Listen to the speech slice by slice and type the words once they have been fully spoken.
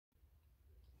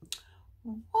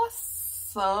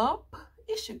What's up?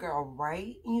 It's your girl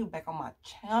Ray, and you back on my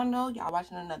channel. Y'all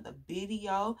watching another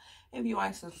video. If you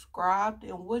ain't subscribed,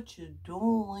 then what you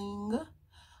doing?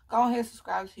 Go ahead and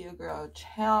subscribe to your girl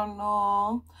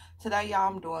channel. Today,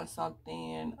 y'all, I'm doing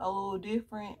something a little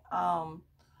different. Had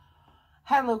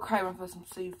a little craving for some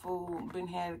seafood.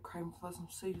 Had a craving for some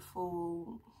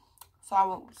seafood.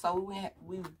 So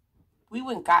we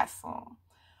went and got some.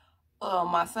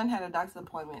 My son had a doctor's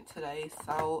appointment today,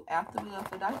 so after we left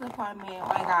the doctor's appointment,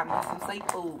 I got me some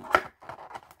seafood.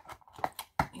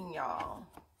 And y'all,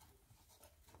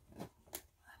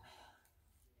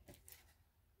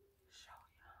 show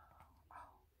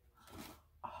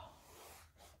y'all.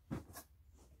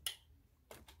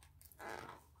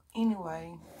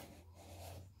 Anyway,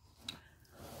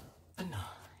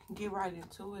 get right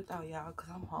into it though, y'all, because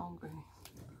I'm hungry.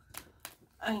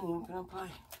 I ain't even gonna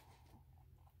play.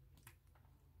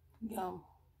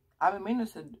 I've been meaning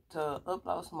to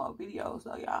upload some more videos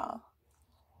though, y'all.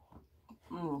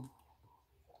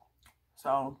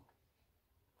 So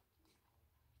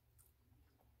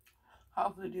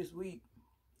hopefully this week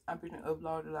I've been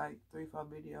uploading like 3-4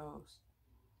 videos.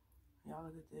 Y'all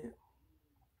look at that.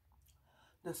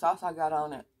 The sauce I got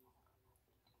on it,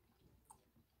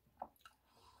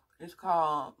 it's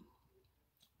called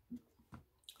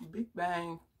Big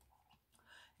Bang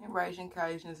and Raging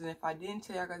Cajuns. And if I didn't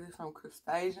tell you, I got this from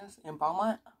Crustaceans in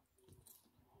Beaumont.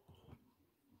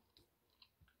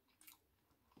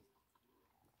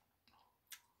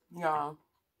 Y'all,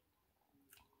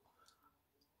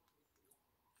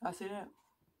 I see that.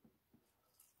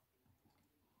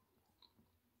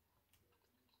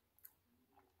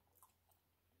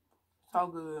 So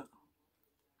good.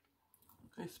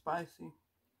 It's spicy,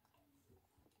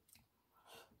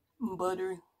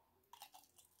 buttery.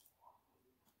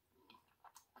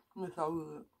 It's so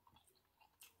good.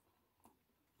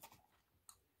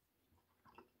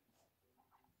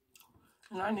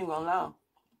 And I ain't even gonna lie.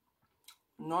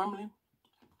 Normally,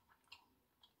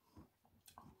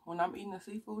 when I'm eating the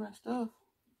seafood and stuff,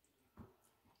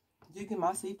 you get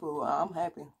my seafood, I'm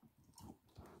happy.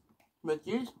 But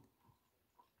this,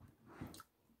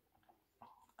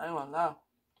 I ain't gonna lie.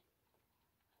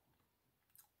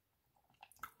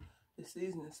 The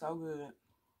seasoning is so good.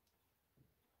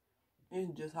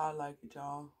 It's just how I like it,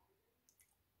 y'all.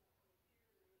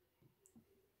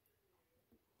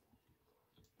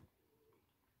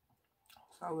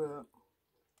 So good.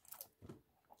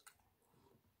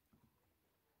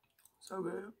 So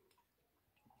good.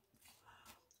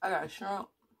 I got shrimp,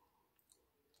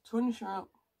 20 shrimp,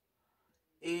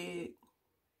 egg,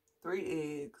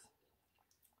 3 eggs,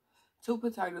 2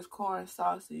 potatoes, corn,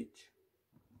 sausage.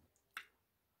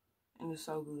 And it's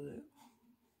so good.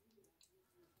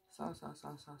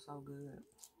 So good.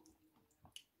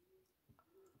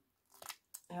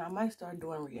 And I might start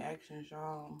doing reactions,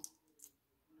 y'all.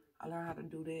 I learned how to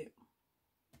do that.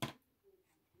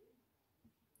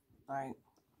 Like,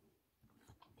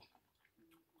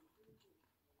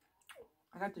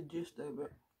 I got the gist of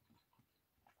it.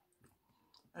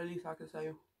 At least I can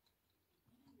say.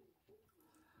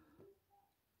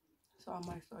 So I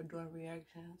might start doing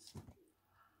reactions.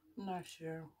 I'm not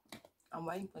sure. I'm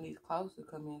waiting for these clothes to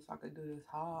come in so I can do this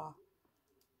haul.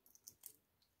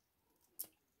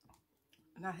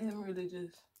 And I haven't really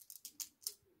just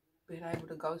been able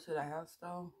to go to the house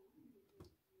though.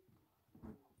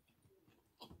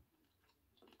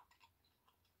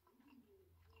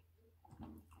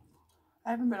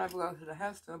 I haven't been able to go to the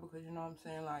house though because, you know what I'm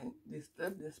saying, like, this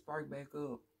stuff just sparked back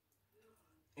up.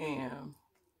 And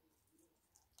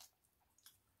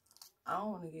I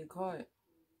don't want to get caught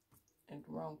in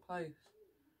the wrong place,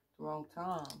 the wrong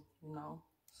time, you know,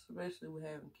 especially with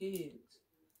having kids.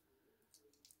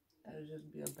 That'll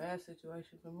just be a bad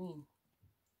situation for me.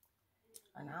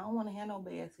 And I don't want to have no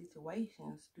bad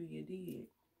situations. Do you dig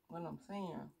what I'm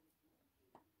saying?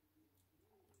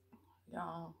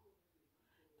 Y'all,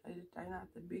 they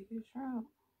not the biggest shrimp.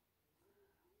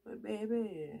 But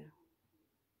baby,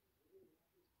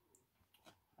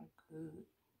 I could.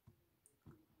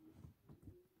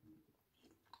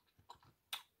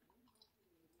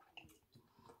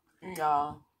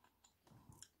 Y'all,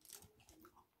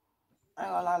 I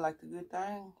ain't gonna lie, like, the good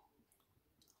thing,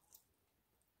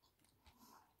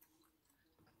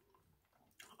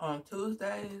 on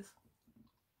Tuesdays,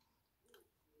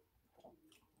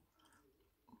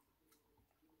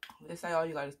 they say all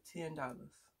you got is $10.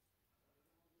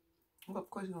 Well, of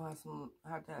course, you're gonna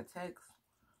have to have tax.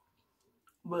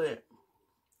 But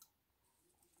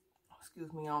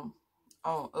excuse me, on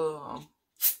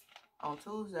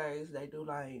Tuesdays they do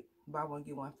like buy one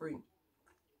get one free.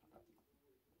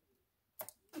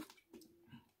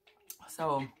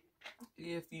 So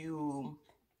if you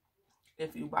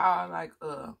buy like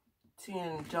a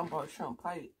 10 jumbo shrimp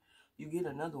plate, you get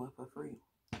another one for free.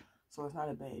 So it's not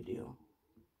a bad deal.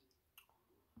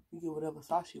 You get whatever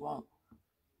sauce you want.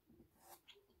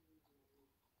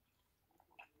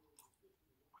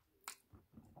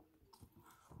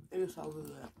 It is so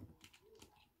good.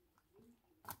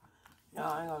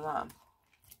 Y'all, I ain't gonna lie.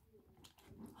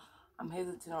 I'm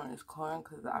hesitant on this corn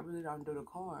because I really don't do the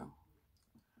corn.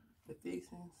 The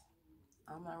fixings,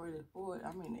 I'm not really for it.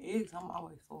 I mean, the eggs, I'm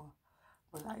always for.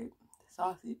 But like, the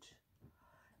sausage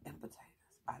and potatoes.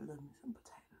 I love me some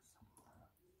potatoes.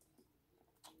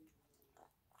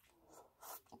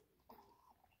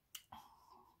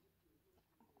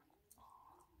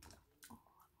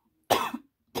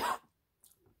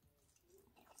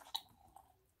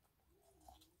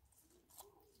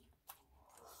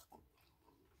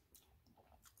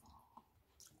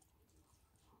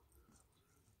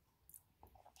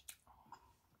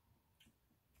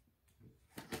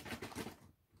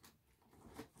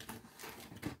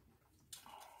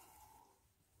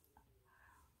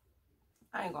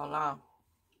 I ain't gonna lie.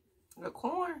 The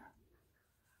corn,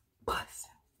 bussin'.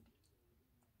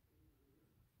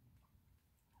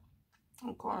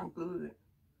 The corn good.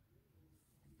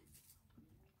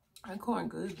 The corn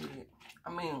good. I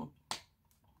mean,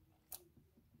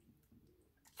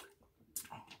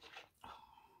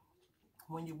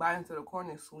 when you bite into the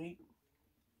corn, it's sweet.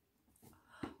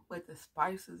 With the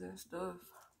spices and stuff.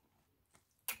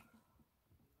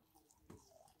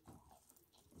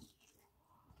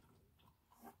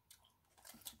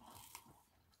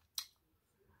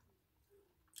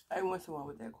 I went somewhere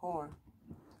with that corn.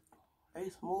 They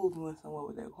smooth went somewhere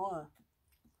with that corn.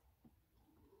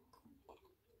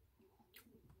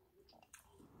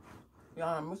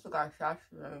 Y'all, Mr. got shot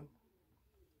today.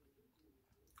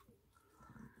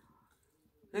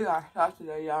 He got shot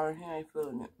today, y'all, and he ain't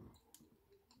feeling it.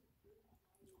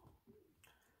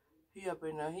 He up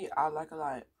in there, he out like a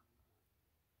light.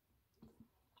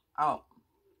 Out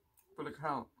for the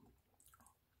count.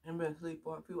 He been asleep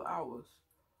for a few hours.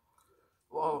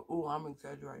 Well, ooh, I'm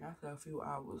exaggerating. I said a few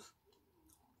hours.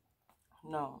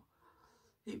 No,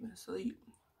 he been asleep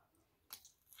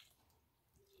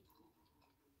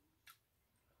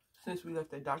since we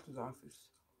left the doctor's office.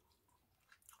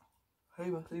 He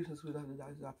been asleep since we left the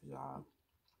doctor's office, y'all.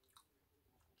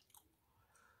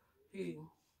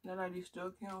 That lady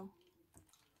stuck him.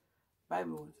 Baby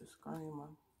went to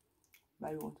screaming.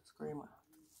 Baby went to screaming.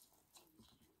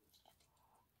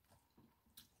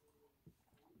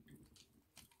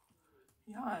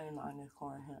 Y'all ain't on this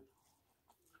corn here.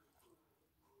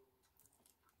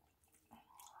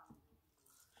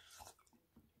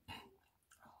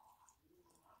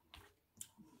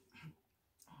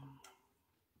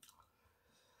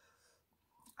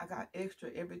 I got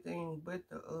extra everything but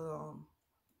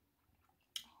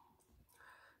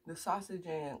the sausage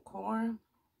and corn,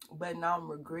 but now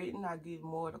I'm regretting I get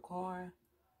more of the corn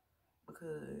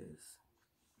because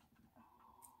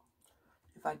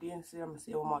if I didn't see it, I'm gonna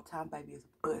say it one more time, baby, it's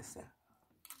bussin'.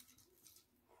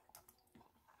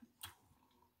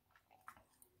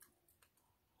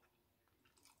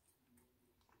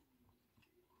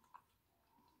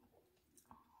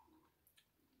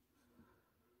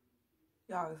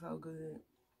 Y'all, it's so good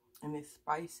and it's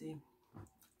spicy.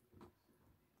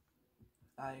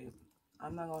 Like,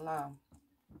 I'm not gonna lie.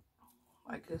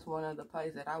 Like, it's one of the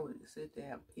places that I would sit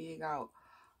there and pig out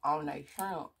on a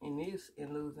shrimp in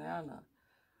Louisiana.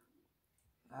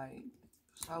 Like,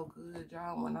 so good,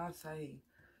 y'all. When I say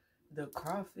the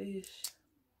crawfish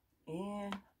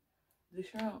and the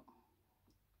shrimp.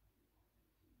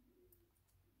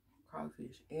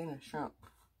 Crawfish and the shrimp.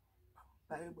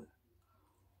 Baby.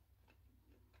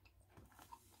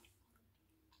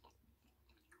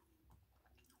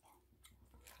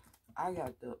 I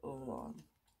got the,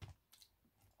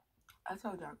 I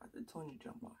told y'all I got the 20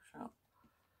 jumbo shrimp.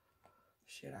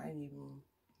 Shit, I ain't even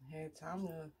had time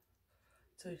to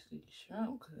touch these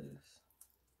shrimp because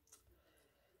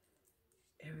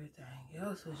everything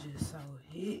else was just so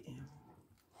hitting.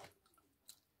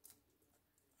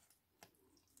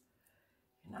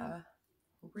 And I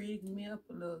rigged me up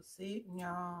a little sitting,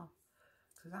 y'all,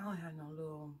 because I don't have no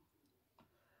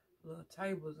little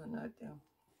tables or nothing.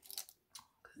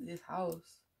 Because this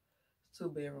house is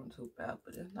 2-bedroom, 2-bath,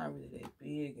 but it's not really that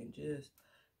big, and just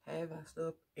having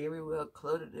stuff everywhere,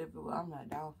 cluttered everywhere, I'm not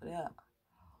down for that.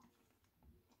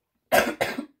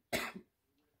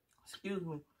 Excuse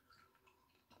me.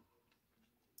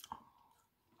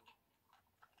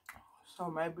 So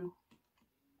maybe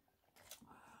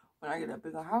when I get a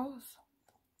bigger house,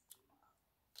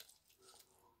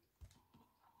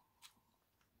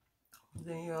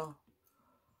 Then, yeah.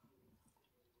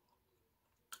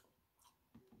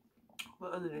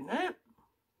 But other than that,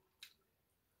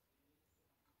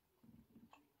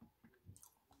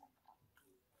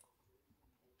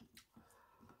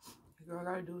 the girl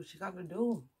gotta do what she gotta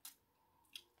do.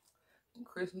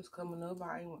 Christmas coming up,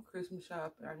 I ain't want Christmas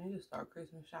shopping. I need to start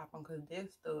Christmas shopping because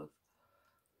that stuff,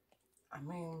 I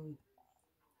mean,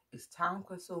 it's time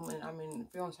consuming. I mean,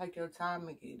 if you don't take your time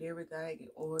and get everything in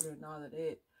order and all of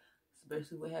that,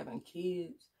 especially with having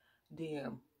kids,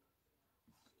 then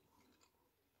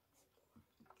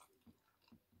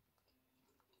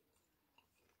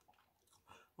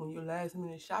when you're last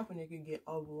minute shopping, it can get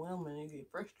overwhelming and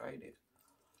get frustrated.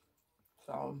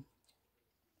 So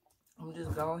I'm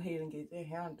just go ahead and get that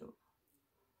handled.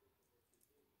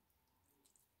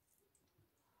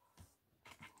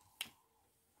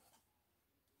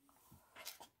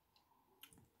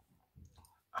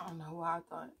 I don't know why I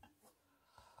thought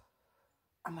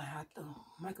I'm gonna have to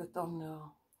make a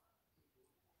thumbnail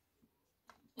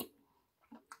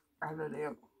out of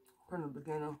that from the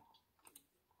beginning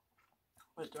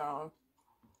with y'all.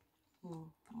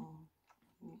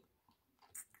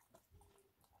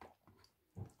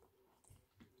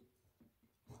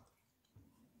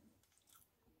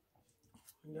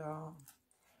 Y'all.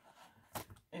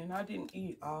 And I didn't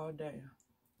eat all day.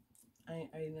 I ain't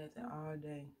ate nothing all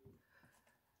day.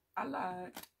 I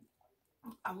lied.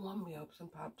 I warmed me up some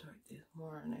Pop-Tart this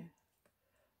morning,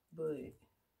 but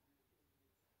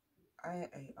I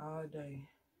ain't ate all day.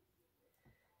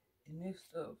 And this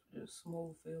stuff just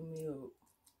smooth fill me up.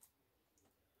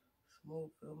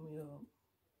 Smooth fill me up.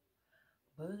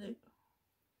 But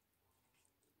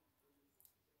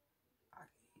I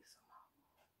can eat some more.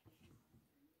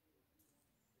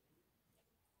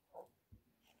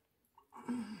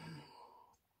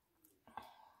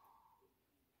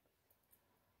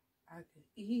 I can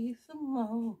eat some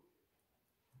more.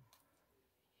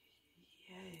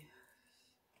 Yes.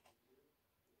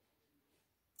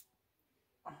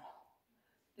 Oh,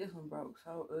 this one broke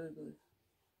so ugly.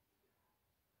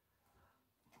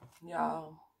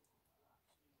 Y'all.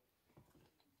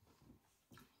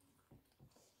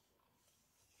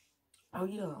 Oh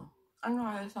yeah. I know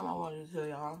I had something I wanted to tell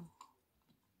y'all.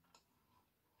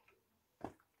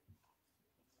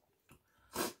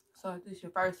 So if this is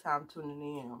your first time tuning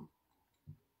in,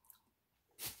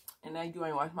 and now you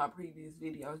ain't watched my previous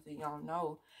videos, then y'all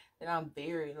know that I'm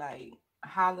very, like,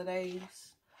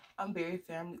 holidays. I'm very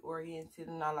family oriented,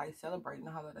 and I like celebrating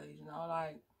the holidays, you know,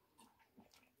 like,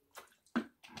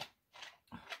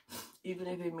 even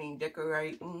if it means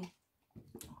decorating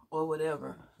or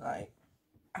whatever, like,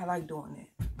 I like doing it.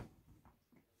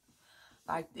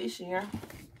 Like this year,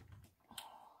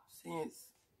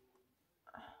 since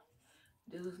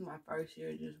this was my first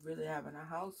year just really having a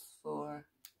house for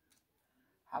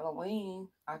Halloween,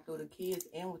 I threw the kids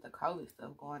in with the COVID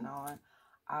stuff going on.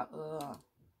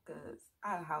 Cause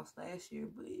I had a house last year,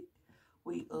 but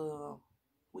we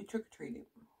trick-or-treated.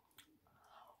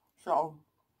 So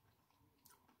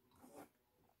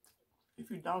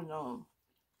if you don't know,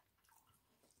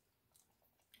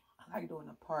 I like doing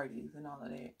the parties and all of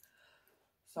that.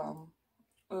 So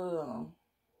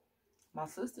my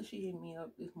sister, she hit me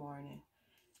up this morning.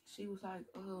 She was like,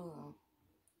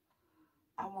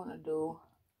 I want to do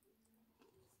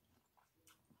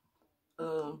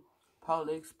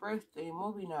Polar Express Day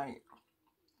movie night.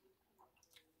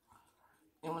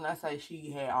 And when I say she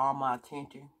had all my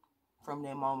attention from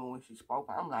that moment when she spoke,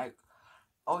 I'm like,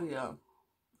 oh yeah,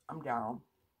 I'm down.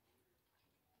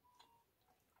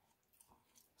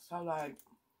 So like,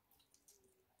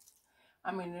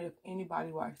 I mean, if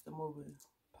anybody watched the movie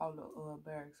Polar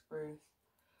Bear Express,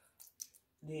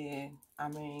 then I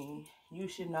mean, you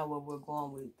should know where we're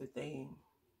going with the thing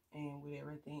and with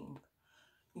everything.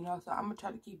 You know, so I'm gonna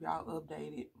try to keep y'all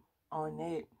updated on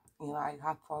that and like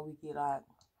how far we get out.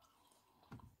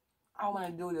 I want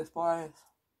to do it as far as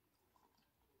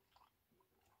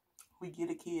we get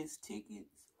the kids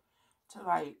tickets to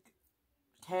like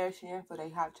cash in for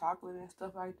their hot chocolate and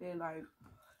stuff like that. Like,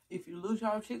 if you lose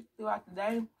your chick throughout the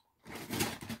day,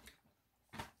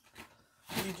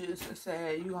 you just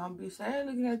sad. You gonna be sad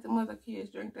looking at the mother kids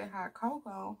drink that hot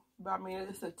cocoa. But I mean,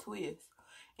 it's a twist.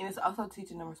 And it's also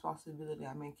teaching them responsibility.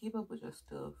 I mean, keep up with your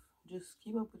stuff. Just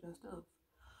keep up with your stuff.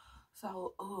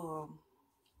 So,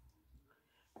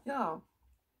 yeah.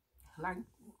 Like,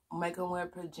 make them wear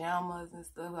pajamas and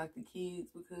stuff like the kids.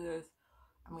 Because,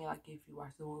 I mean, like, if you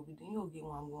watch the movie, then you'll get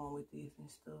where I'm going with this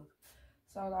and stuff.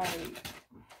 So, like,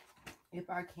 if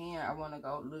I can, I want to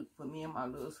go look for me and my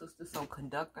little sister some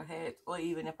conductor hats. Or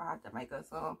even if I have to make us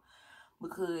some.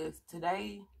 Because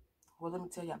today, well, let me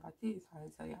tell y'all about this. I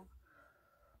didn't tell y'all.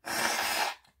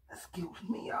 Excuse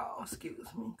me, y'all. Excuse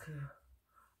me.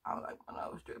 I don't like my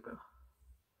nose dripping.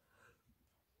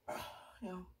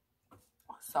 Yeah.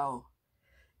 So,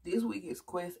 this week is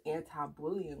Quest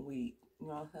Anti-Bullying Week. You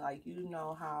know what I'm saying? Like, you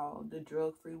know how the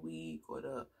drug-free week or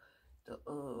the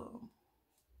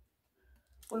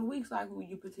weeks like when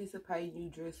you participate,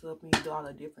 you dress up and you do all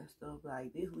the different stuff.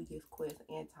 Like, this week is Quest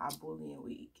Anti-Bullying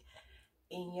Week.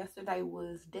 And yesterday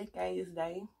was Decades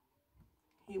Day.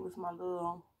 He was my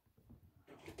little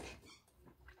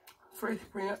Fresh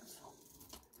Prince.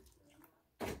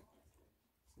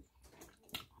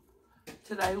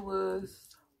 Today was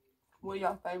wear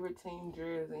your favorite team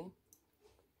jersey.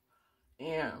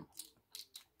 And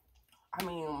I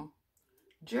mean,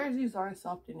 jerseys aren't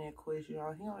something that Quest, you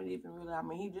know, he don't even really, I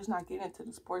mean, he just not getting into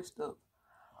the sports stuff.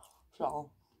 So,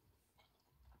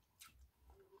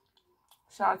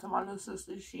 shout out to my little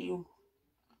sister. She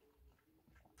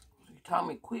told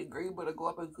me quick, great, but to go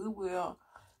up at Goodwill.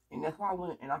 And that's why I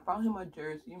went and I found him a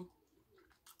jersey,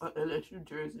 an LSU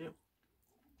jersey.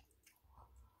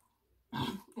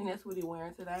 And that's what he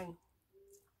wearing today.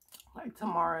 Like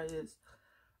tomorrow is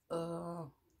wear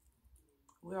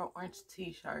an orange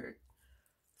t-shirt.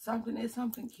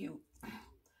 Something cute.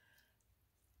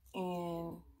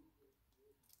 And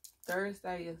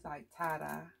Thursday is like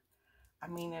tie-dye. I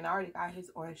mean, and I already got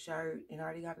his orange shirt and I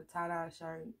already got the tie-dye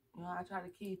shirt. You know, I try to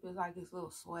keep it like his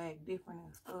little swag different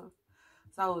and stuff.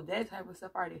 So that type of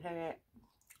stuff I already had.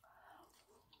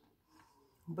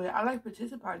 But I like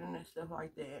participating in stuff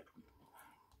like that.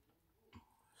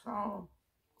 So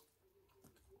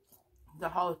the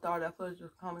whole thought of us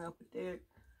just coming up with that,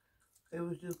 it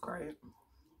was just great.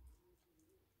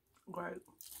 Great.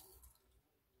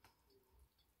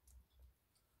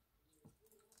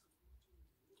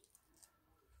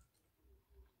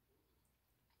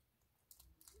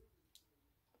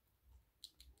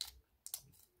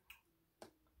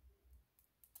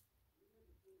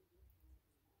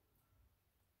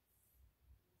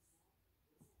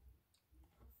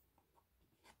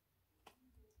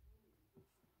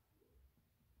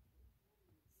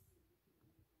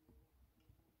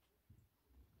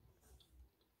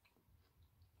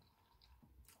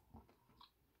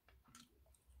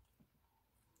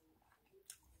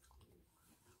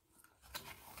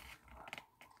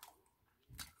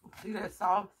 See that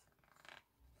sauce?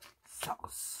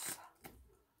 Sauce.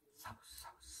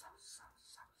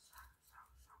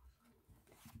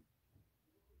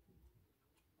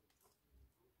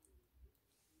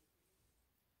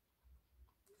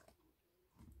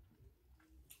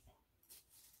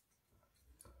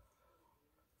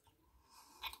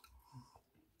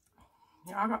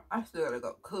 Yeah, I still gotta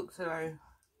go cook today.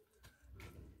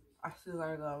 I still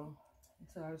gotta go.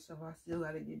 It's a lot of stuff I still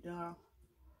gotta get done.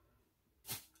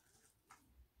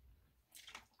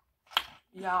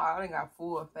 Y'all, I done got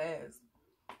full fast.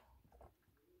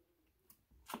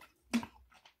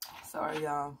 Sorry,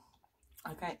 y'all.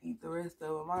 I can't eat the rest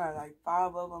of them. I got like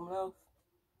 5 of them left.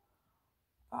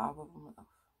 5 of them left.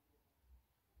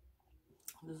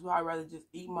 This is why I'd rather just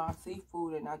eat my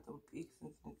seafood and not them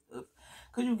fixings and stuff.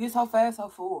 Because you get so fast, so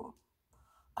full.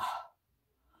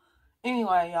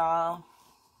 Anyway, y'all.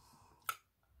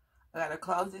 I gotta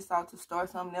close this out to start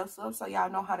something else up so y'all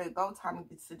know how to go. Time to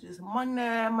get to just money.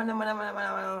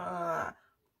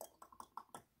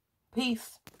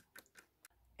 Peace.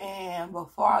 And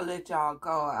before I let y'all go,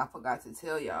 I forgot to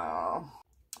tell y'all.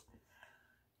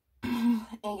 And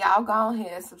y'all go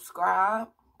ahead and subscribe.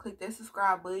 Click that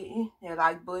subscribe button, that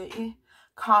like button.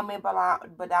 Comment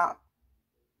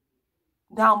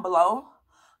down below.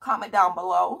 Comment down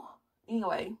below.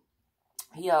 Anyway,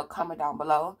 yeah, comment down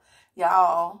below.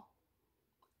 Y'all,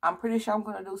 I'm pretty sure I'm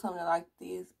going to do something like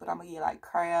this, but I'm going to get like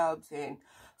crabs and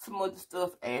some other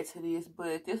stuff add to this.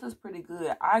 But this is pretty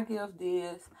good. I give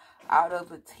this out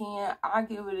of a 10. I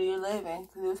give it an 11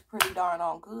 because it's pretty darn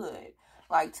on good.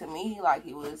 Like, to me, like,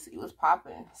 it was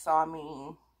popping. So, I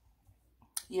mean,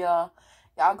 yeah.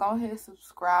 Y'all go ahead and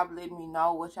subscribe. Let me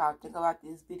know what y'all think about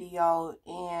this video.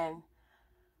 And